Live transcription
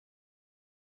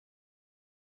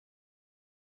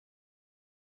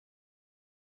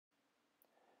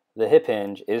The hip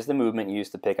hinge is the movement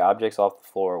used to pick objects off the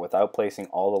floor without placing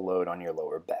all the load on your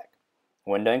lower back.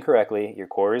 When done correctly, your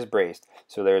core is braced,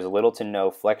 so there is little to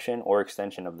no flexion or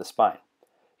extension of the spine.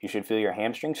 You should feel your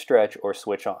hamstrings stretch or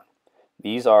switch on.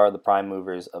 These are the prime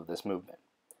movers of this movement.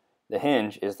 The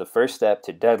hinge is the first step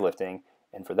to deadlifting,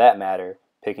 and for that matter,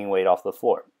 picking weight off the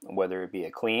floor, whether it be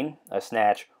a clean, a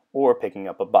snatch, or picking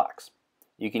up a box.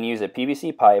 You can use a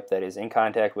PVC pipe that is in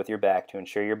contact with your back to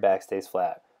ensure your back stays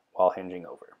flat while hinging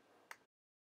over.